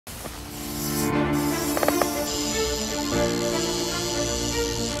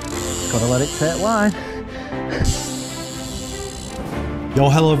Gotta let it take line. Yo,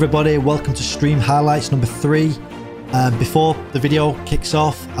 hello everybody, welcome to stream highlights number 3. Before the video kicks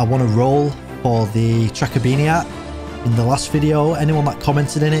off, I want to roll for the tracker beanie app. In the last video, anyone that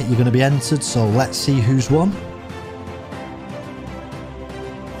commented in it, you're going to be entered, so let's see who's won.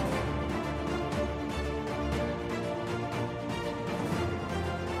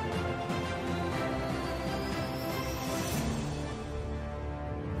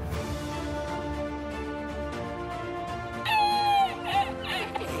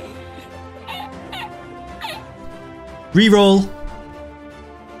 Reroll.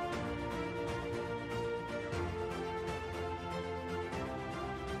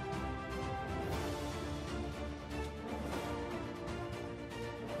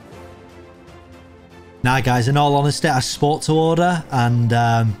 Nah guys, in all honesty, I spoke to Korda and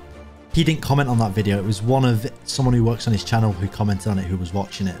he didn't comment on that video. It was someone who works on his channel who commented on it, who was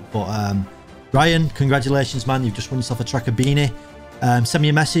watching it. But Ryan, congratulations man, you've just won yourself a tracker beanie. Send me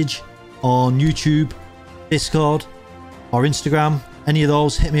a message on YouTube, Discord or Instagram, any of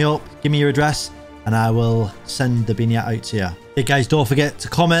those, hit me up, give me your address and I will send the beanie out to you. Hey guys, don't forget to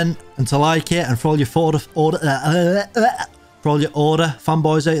comment and to like it, and for all your Korda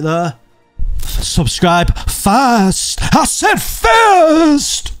fanboys out there, subscribe fast. I said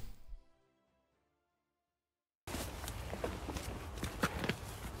fast.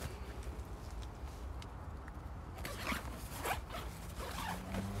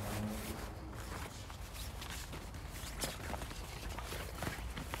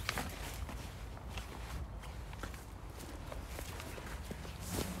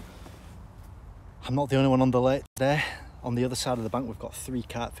 I'm not the only one on the lake today. On the other side of the bank, we've got 3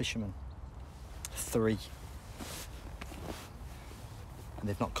 carp fishermen. 3. And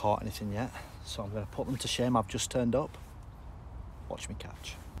they've not caught anything yet. So I'm going to put them to shame. I've just turned up. Watch me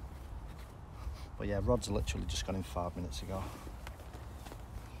catch. But yeah, rod's literally just got in 5 minutes ago.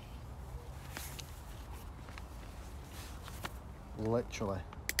 Literally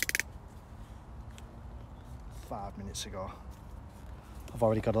 5 minutes ago. I've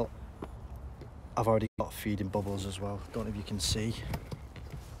already got feeding bubbles as well. Don't know if you can see.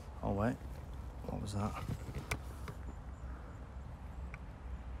 Oh wait, what was that?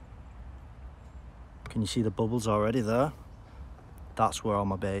 Can you see the bubbles already there? That's where all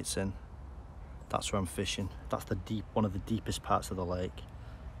my bait's in. That's where I'm fishing. That's one of the deepest parts of the lake.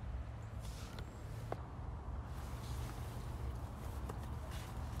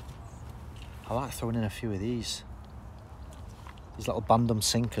 I like throwing in a few of these little bandum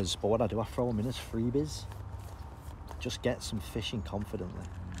sinkers, but what I do, I throw them in as freebies. Just get some fishing confidently.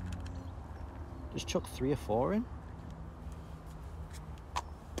 Just chuck 3 or 4 in.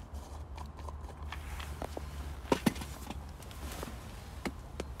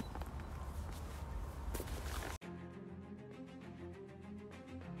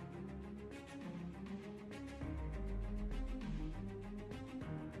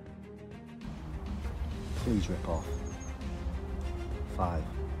 Please rip off. 5,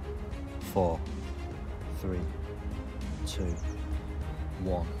 4, 3, 2,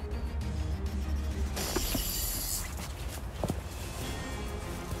 1.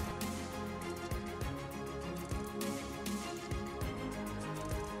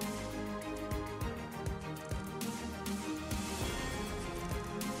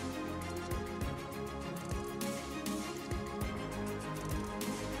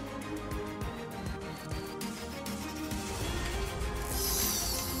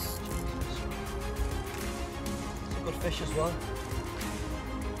 Good fish as well.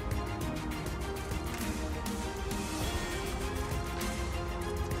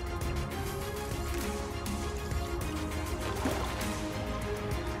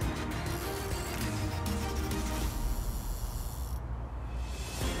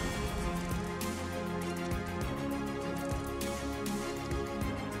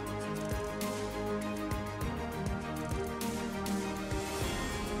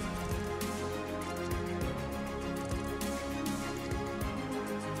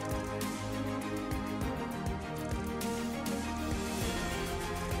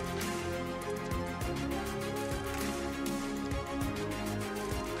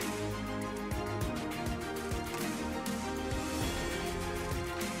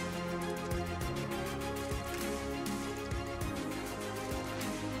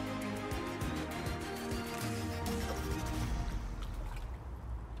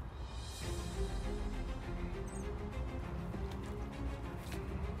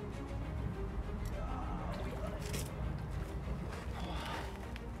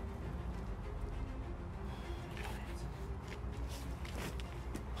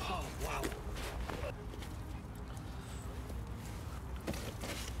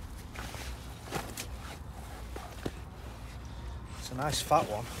 It's a nice fat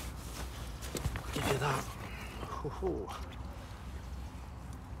one. I'll give you that.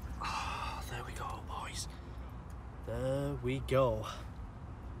 Oh, there we go, boys. There we go.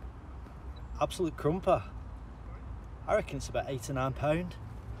 Absolute crumper. I reckon it's about 8 or 9 pound.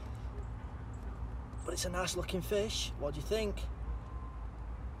 But it's a nice looking fish. What do you think?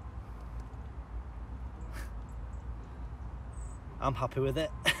 I'm happy with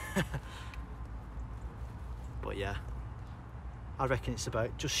it. But yeah, I reckon it's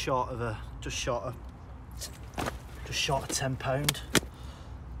about just short of 10 pound.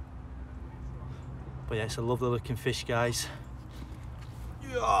 But yeah, it's a lovely looking fish, guys.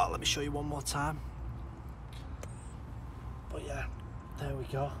 Yeah, let me show you one more time. But yeah, there we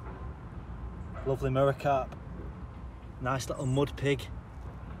go. Lovely mirror carp. Nice little mud pig.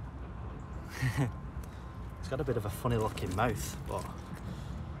 It's got a bit of a funny looking mouth, but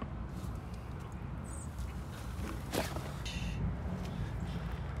there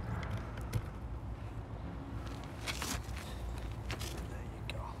you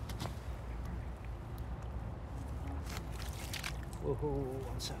go. Whoa,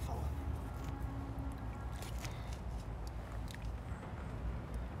 one sec, fella.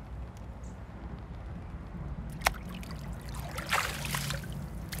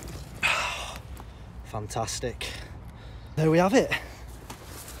 Fantastic. There we have it.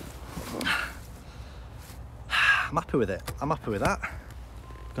 I'm happy with it. I'm happy with that.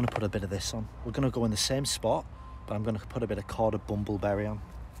 I'm going to put a bit of this on. We're going to go in the same spot, but I'm going to put a bit of Korda bumbleberry on.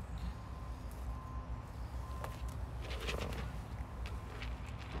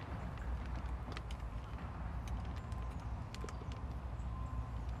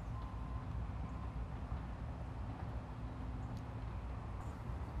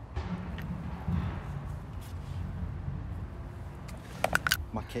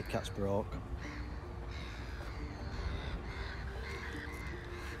 My Kit Kat's broke.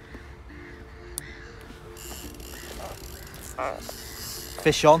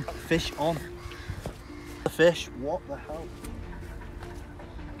 Fish on, fish on. The fish, what the hell?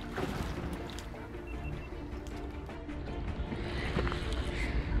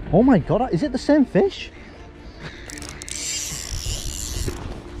 Oh my god, is it the same fish?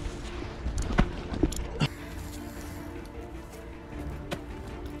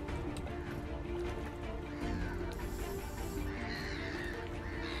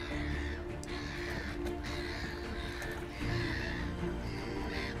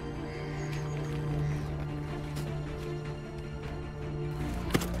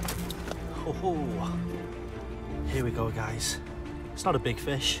 Oh, here we go, guys. It's not a big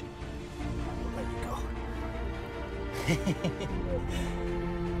fish. There you go.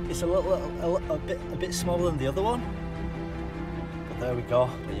 It's a bit smaller than the other one. But there we go.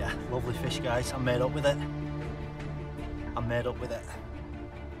 But yeah, lovely fish, guys. I'm made up with it. I'm made up with it.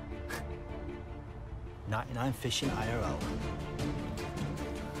 99 fishing IRL.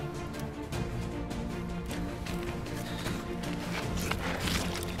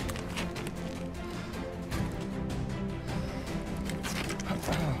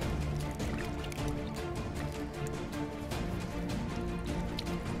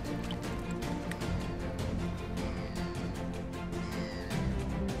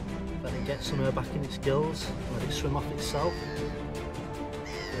 Let it get some air back in its gills, let it swim off itself.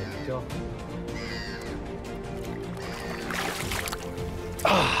 There we go.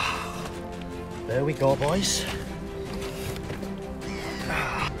 There we go, boys.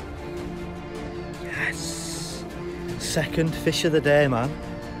 Yes! Second fish of the day, man.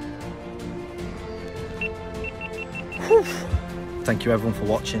 Whew. Thank you everyone for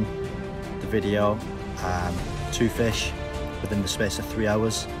watching the video. 2 fish within the space of 3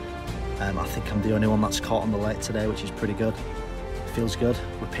 hours. I think I'm the only one that's caught on the lake today, which is pretty good. It feels good.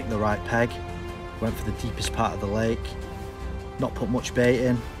 We picked the right peg. Went for the deepest part of the lake. Not put much bait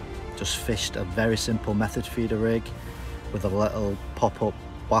in. Just fished a very simple method feeder rig with a little pop-up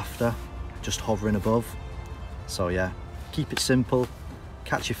wafter just hovering above. So yeah, keep it simple,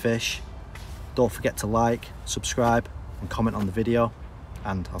 catch your fish. Don't forget to like, subscribe and comment on the video,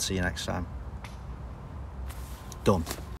 and I'll see you next time. Done.